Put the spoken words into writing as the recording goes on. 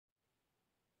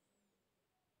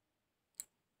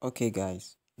Okay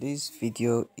guys, this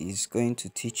video is going to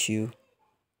teach you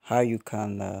how you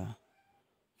can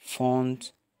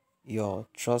fund your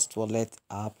Trust Wallet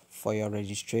app for your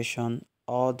registration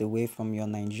all the way from your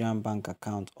Nigerian bank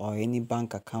account or any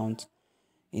bank account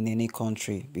in any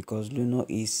country, because Luno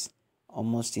is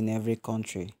almost in every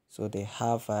country. So they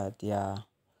have their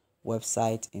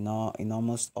website in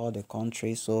almost all the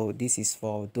countries. So this is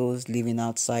for those living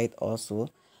outside also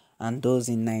and those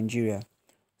in Nigeria.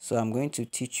 So I'm going to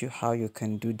teach you how you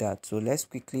can do that. So let's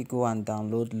quickly go and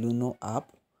download Luno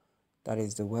app. That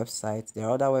is the website. There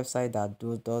are other websites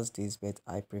that does this, but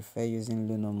I prefer using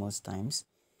Luno most times.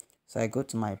 So I go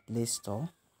to my Play Store.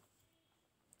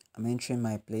 I'm entering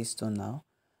my Play Store now.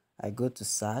 I go to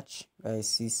search, where I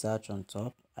see search on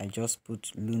top. I just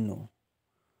put Luno.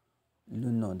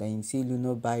 Then you see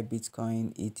Luno buy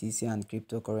Bitcoin, ETC and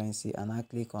cryptocurrency, and I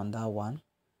click on that one.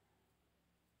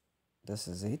 This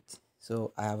is it.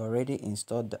 So I have already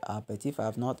installed the app, but if I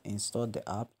have not installed the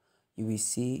app, you will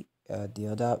see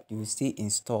you will see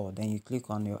install. Then you click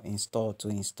on your install to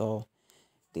install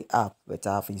the app. But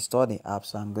I have installed the app,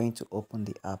 so I'm going to open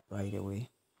the app right away.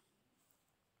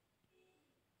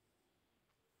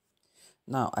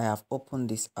 Now I have opened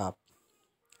this app.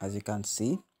 As you can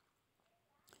see,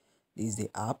 this is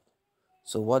the app.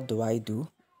 So what do?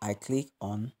 I click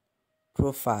on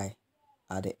profile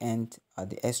at the end,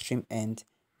 at the extreme end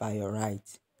by your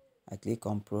right. I click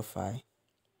on profile.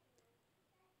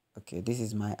 Okay, this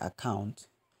is my account.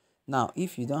 Now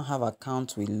if you don't have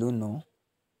account with Luno,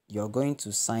 you're going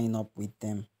to sign up with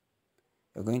them.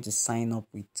 You're going to sign up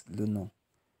with Luno.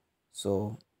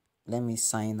 So let me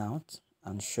sign out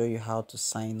and show you how to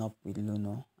sign up with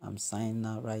Luno. I'm signing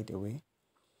out right away.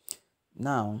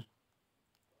 Now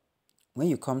when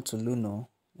you come to Luno,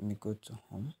 let me go to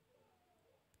home.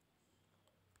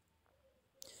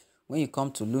 When you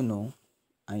come to Luno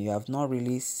and you have not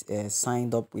really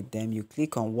signed up with them, you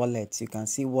click on wallets. You can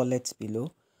see wallets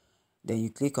below. Then you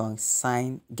click on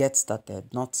get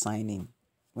started, not sign in.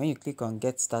 When you click on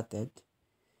get started,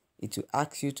 it will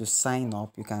ask you to sign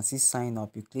up. You can see sign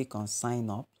up. You click on sign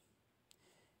up.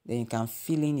 Then you can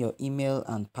fill in your email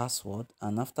and password.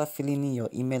 And after filling in your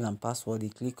email and password, you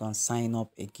click on sign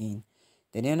up again.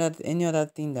 Then any other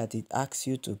thing that it asks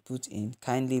you to put in,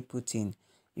 kindly put in.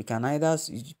 You can either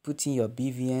put in your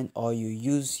BVN or you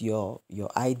use your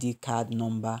ID card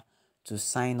number to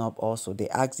sign up also. They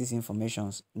ask these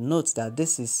informations. Note that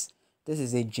this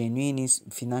is a genuine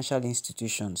financial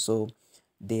institution. So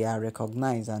they are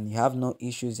recognized and you have no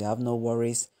issues, you have no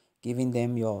worries giving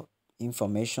them your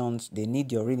information. They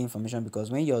need your real information,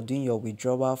 because when you're doing your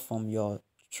withdrawal from your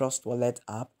Trust Wallet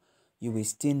app, you will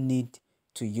still need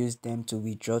to use them to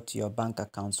withdraw to your bank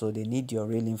account. So they need your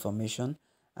real information.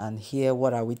 And here,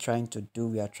 what are we trying to do?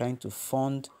 We are trying to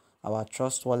fund our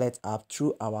Trust Wallet app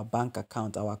through our bank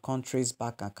account, our country's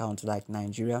bank account, like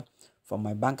Nigeria. From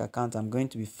my bank account, I'm going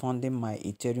to be funding my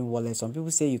Ethereum wallet. Some people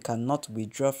say you cannot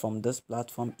withdraw from this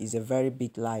platform. Is a very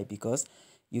big lie, because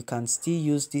you can still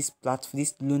use this platform,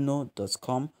 this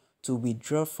luno.com, to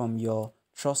withdraw from your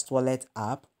Trust Wallet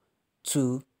app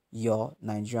to your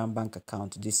Nigerian bank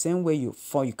account. The same way you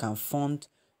can fund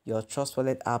your Trust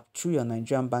Wallet app through your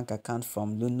Nigerian bank account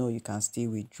from Luno, you can still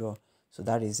withdraw. So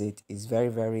that is it. It's very,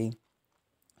 very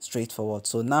straightforward.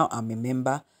 So now I'm a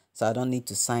member, so I don't need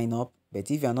to sign up.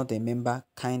 But if you're not a member,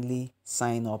 kindly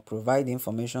sign up. Provide the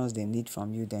information they need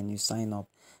from you, then you sign up.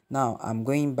 Now I'm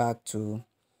going back to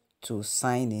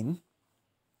sign in.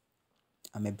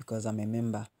 Because I'm a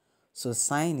member. So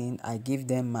sign in, I give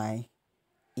them my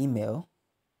email.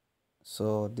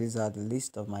 So these are the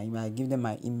list of my email. I give them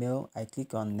my email. I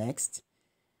click on next.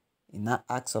 It now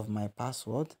asks of my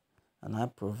password, and I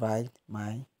provide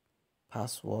my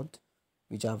password,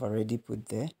 which I've already put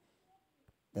there.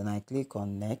 Then I click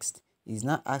on next. It's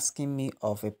now asking me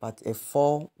of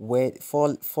four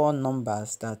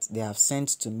numbers that they have sent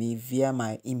to me via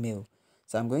my email.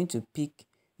 So I'm going to pick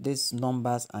these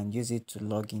numbers and use it to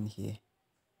log in here.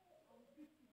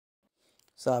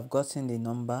 So I've gotten the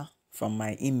number from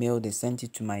my email. They sent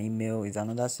it to my email. It's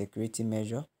another security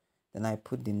measure. Then I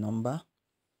put the number.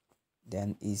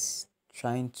 Then it's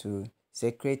trying to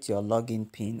say create your login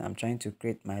pin. I'm trying to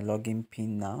create my login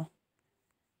pin now.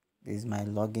 This is my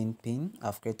login pin.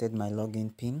 I've created my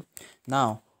login pin.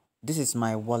 Now this is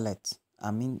my wallet.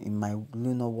 I'm in my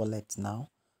Luno wallet now.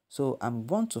 So I'm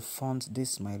going to fund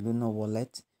this my Luno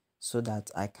wallet so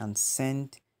that I can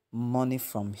send money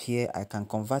from here. I can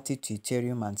convert it to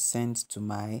Ethereum and send to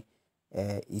my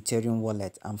Ethereum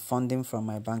wallet. I'm funding from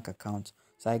my bank account.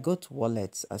 So I go to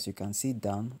wallets. As you can see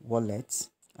down, wallets.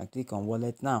 I click on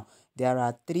wallet. Now there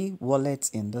are 3 wallets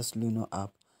in this Luno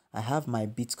app. I have my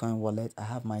Bitcoin wallet, I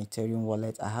have my Ethereum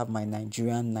wallet, I have my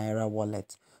Nigerian Naira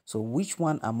wallet. So which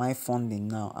one am I funding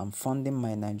now? I'm funding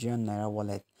my Nigerian Naira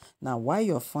wallet. Now, while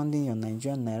you're funding your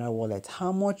Nigerian Naira wallet,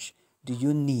 how much do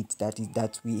you need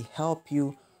that will help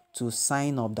you to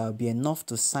sign up, that will be enough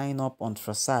to sign up on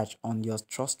Forsage on your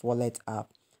Trust Wallet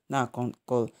app? Now,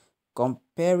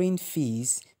 comparing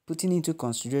fees, putting into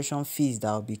consideration fees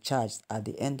that will be charged at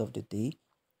the end of the day,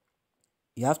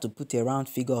 you have to put a round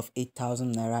figure of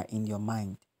 8,000 naira in your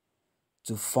mind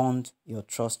to fund your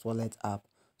Trust Wallet app.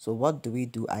 So what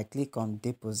do? I click on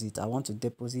deposit. I want to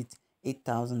deposit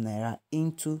 8,000 naira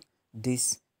into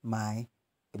this my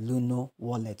Luno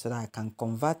wallet so that I can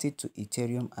convert it to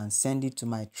Ethereum and send it to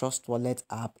my Trust Wallet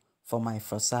app for my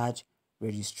Forsage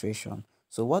registration.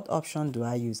 So what option do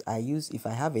I use? If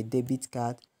I have a debit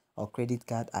card or credit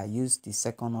card, I use the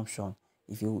second option.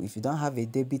 If you don't have a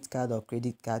debit card or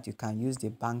credit card, you can use the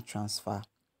bank transfer.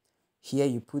 Here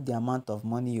you put the amount of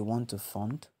money you want to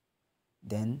fund.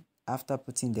 Then after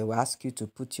putting, they will ask you to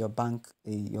put your bank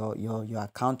your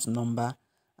account number,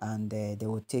 and they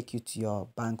will take you to your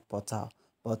bank portal.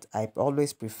 But I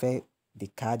always prefer the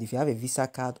card. If you have a Visa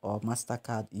card or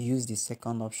MasterCard, use the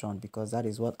second option because that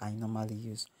is what I normally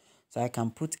use. So I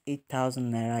can put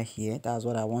 8,000 naira here. That's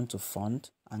what I want to fund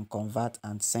and convert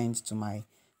and send to my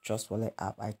Trust Wallet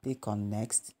app. I click on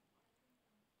next.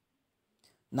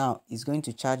 Now it's going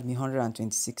to charge me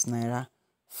 126 naira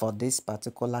for this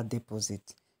particular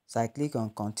deposit. So I click on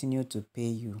continue to pay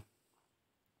you.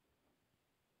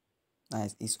 Now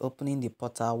it's opening the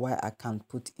portal where I can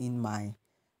put in my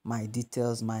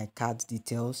details, my card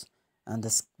details, and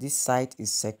this site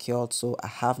is secured, so I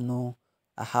have no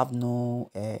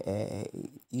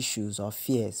issues or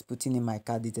fears putting in my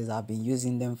card details. I've been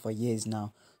using them for years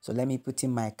now. So let me put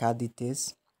in my card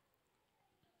details.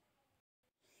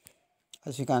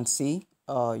 As you can see,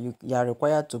 you are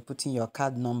required to put in your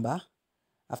card number.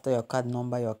 After your card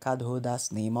number, your card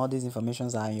holder's name, all these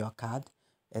informations are in your card,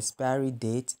 expiry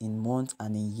date in month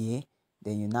and in year.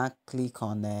 Then you now click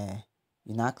on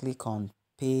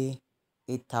pay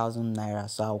 8,000 naira.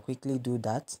 So I'll quickly do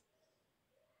that.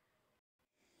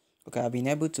 Okay, I've been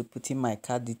able to put in my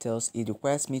card details. It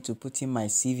requires me to put in my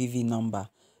CVV number.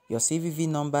 Your CVV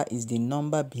number is the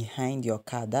number behind your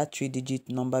card, that 3-digit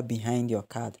number behind your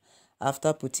card.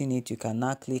 After putting it, you can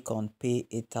now click on pay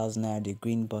 8,000 naira, the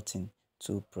green button,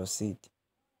 to proceed.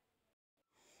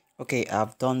 Okay,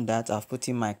 I've done that. I've put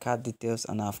in my card details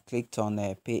and I've clicked on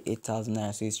pay 8,000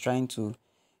 naira. So it's trying to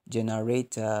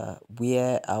generate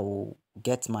where I will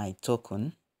get my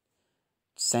token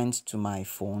sent to my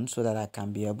phone so that I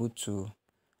can be able to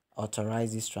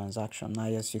authorize this transaction. Now,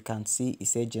 as you can see, it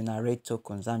says generate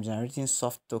tokens. I'm generating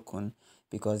soft token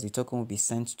because the token will be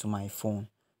sent to my phone.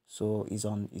 So it's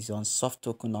on soft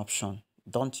token option.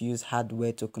 Don't use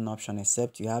hardware token option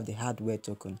except you have the hardware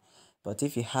token. But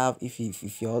if you have, if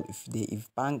your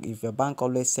bank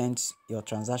always sends your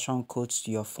transaction codes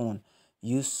to your phone,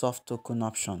 use soft token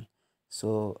option.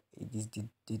 So it is the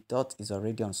dot is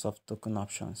already on soft token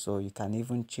option. So you can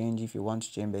even change if you want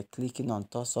to change by clicking on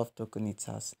soft token. It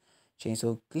has changed.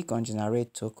 So click on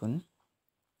generate token.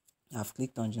 I've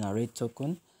clicked on generate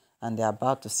token and they're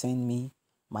about to send me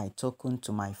my token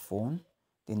to my phone,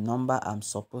 the number I'm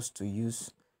supposed to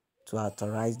use to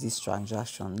authorize this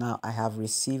transaction. Now I have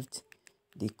received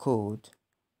the code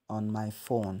on my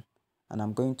phone and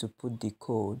I'm going to put the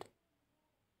code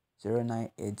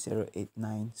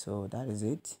 098089. So that is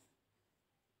it.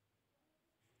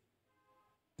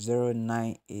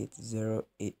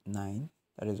 098089.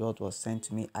 That is what was sent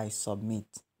to me. I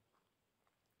submit.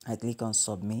 I click on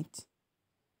submit.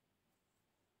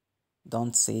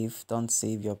 Don't save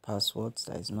your passwords.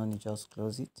 There is no need, just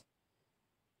close it.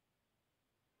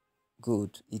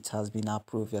 Good, it has been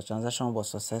approved. Your transaction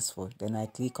was successful. Then I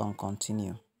click on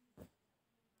continue.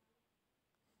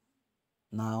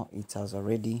 Now it has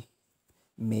already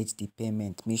made the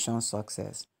payment. Mission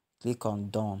success. Click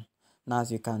on done. Now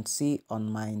as you can see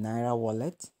on my Naira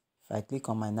wallet, if I click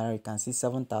on my Naira, you can see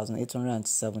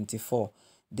 7,874.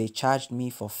 They charged me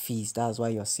for fees. That's why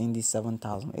you're seeing this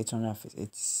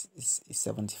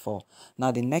 7,874.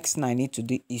 Now the next thing I need to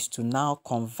do is to now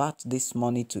convert this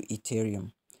money to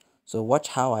Ethereum. So watch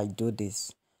how I do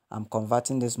this. I'm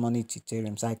converting this money to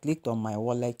Ethereum. So I clicked on my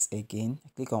wallet again. I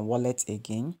click on wallet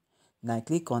again. Now I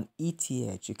click on ETH.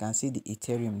 You can see the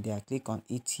Ethereum there. I click on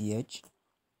ETH.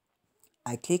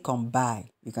 I click on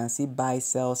buy. You can see buy,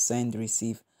 sell, send,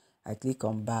 receive. I click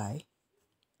on buy.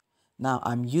 Now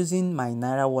I'm using my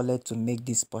Naira wallet to make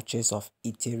this purchase of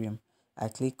Ethereum. I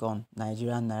click on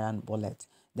Nigerian Naira wallet.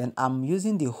 Then I'm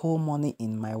using the whole money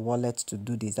in my wallet to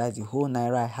do this. That's the whole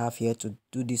naira I have here to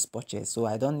do this purchase. So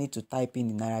I don't need to type in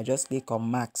the naira. I just click on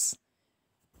max.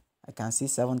 I can see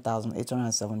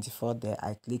 7,874 there.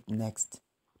 I click next.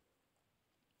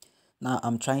 Now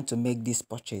I'm trying to make this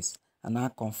purchase and I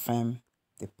confirm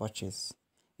the purchase.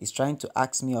 It's trying to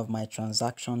ask me of my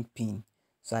transaction pin.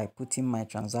 So I put in my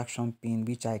transaction pin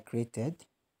which I created.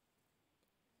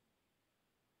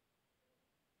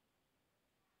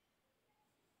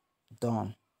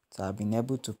 Done. So I've been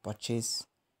able to purchase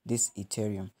this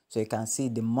Ethereum. So you can see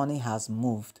the money has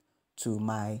moved to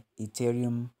my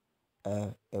Ethereum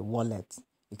wallet.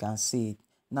 You can see it.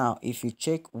 Now, if you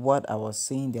check what I was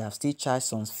saying, they have still charged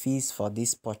some fees for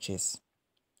this purchase.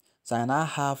 So I now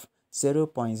have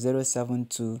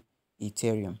 0.072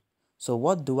 Ethereum. So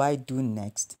what do I do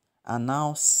next? I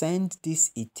now send this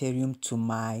Ethereum to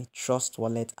my Trust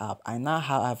Wallet app. I now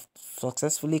have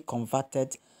successfully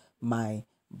converted my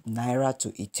Naira to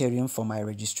Ethereum for my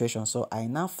registration. So I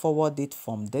now forward it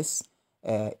from this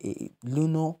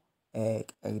Luno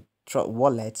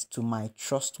wallet to my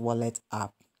Trust Wallet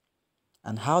app.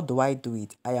 And how do I do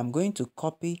it? I am going to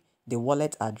copy the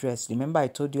wallet address. Remember I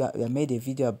told you I made a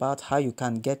video about how you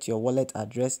can get your wallet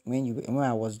address when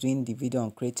I was doing the video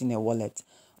on creating a wallet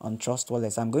on Trust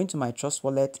Wallet. So I'm going to my Trust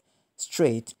Wallet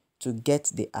straight to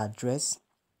get the address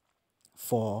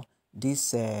for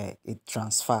this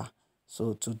transfer.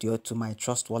 So to my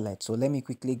Trust Wallet. So let me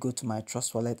quickly go to my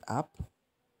Trust Wallet app.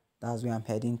 That's where I'm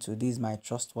heading to. This is my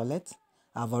Trust Wallet.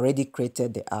 I've already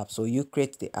created the app. So you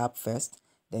create the app first,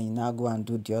 then you now go and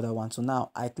do the other one. So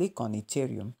now I click on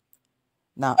Ethereum.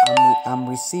 Now I'm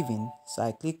receiving. So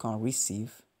I click on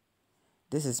receive.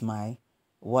 This is my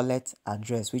wallet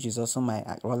address, which is also my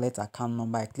wallet account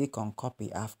number. I click on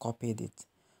copy. I've copied it.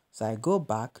 So I go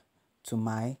back to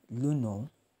my Luno,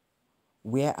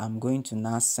 where I'm going to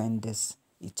now send this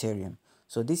Ethereum.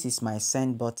 So this is my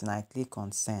send button. I click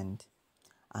on send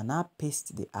and I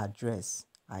paste the address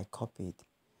I copied.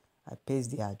 I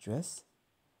paste the address,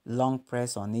 long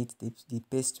press on it, the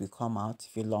paste will come out.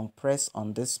 If you long press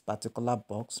on this particular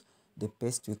box, the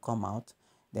paste will come out.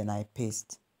 Then I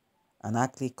paste and I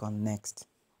click on next.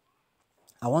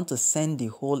 I want to send the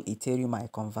whole Ethereum I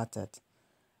converted.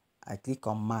 I click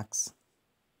on max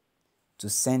to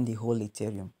send the whole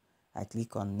Ethereum. I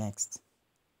click on next.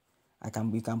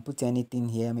 We can put anything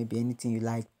here, maybe anything you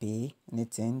like, pay,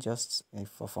 anything, just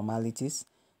for formalities.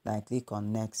 Then I click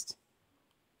on next.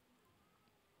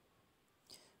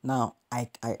 Now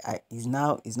it's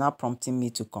now prompting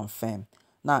me to confirm.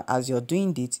 Now as you're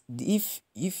doing it, if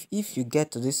you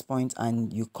get to this point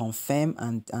and you confirm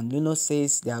and Luno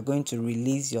says they are going to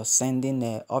release your sending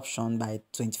option by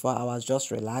 24 hours, just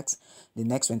relax. The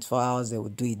next 24 hours they will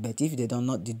do it. But if they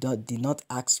did not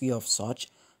ask you of such,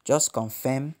 just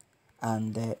confirm.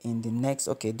 And in the next,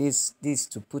 okay, this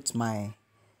to put my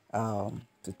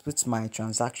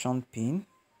transaction pin.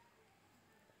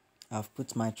 I've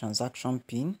put my transaction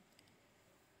pin,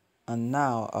 and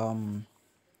now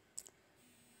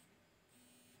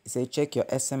say check your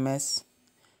SMS.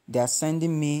 They are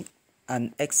sending me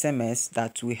an SMS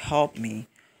that will help me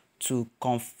to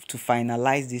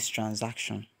finalize this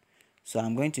transaction. So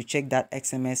I'm going to check that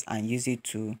SMS and use it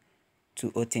to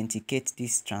authenticate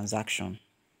this transaction.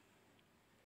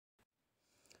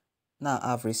 Now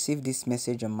I've received this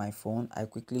message on my phone. I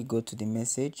quickly go to the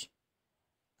message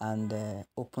and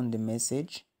open the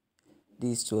message.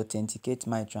 This is to authenticate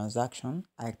my transaction.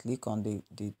 I click on the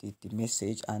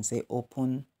message and say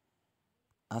open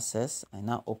access. I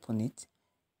now open it.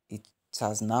 It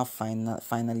has now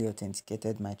finally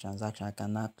authenticated my transaction. I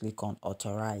can now click on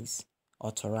authorize.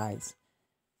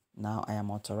 Now I am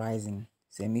authorizing.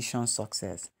 Say mission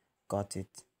success. Got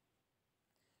it.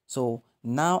 So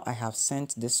now I have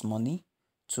sent this money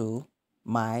to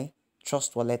my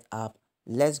Trust Wallet app.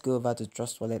 Let's go over to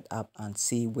Trust Wallet app and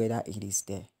see whether it is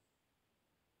there.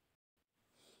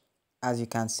 As you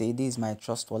can see, this is my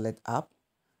Trust Wallet app.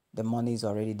 The money is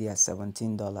already there,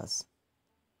 $17.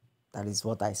 That is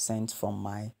what I sent from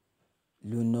my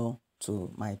Luno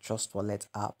to my Trust Wallet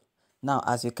app. Now,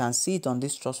 as you can see it on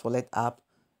this Trust Wallet app,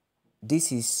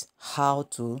 this is how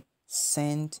to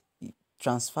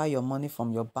transfer your money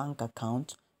from your bank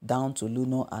account down to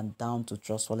Luno and down to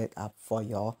Trust Wallet app for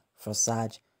your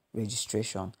Forsage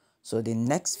registration. So the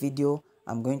next video,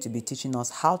 I'm going to be teaching us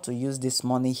how to use this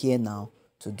money here now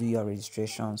to do your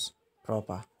registrations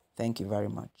proper. Thank you very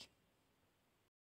much.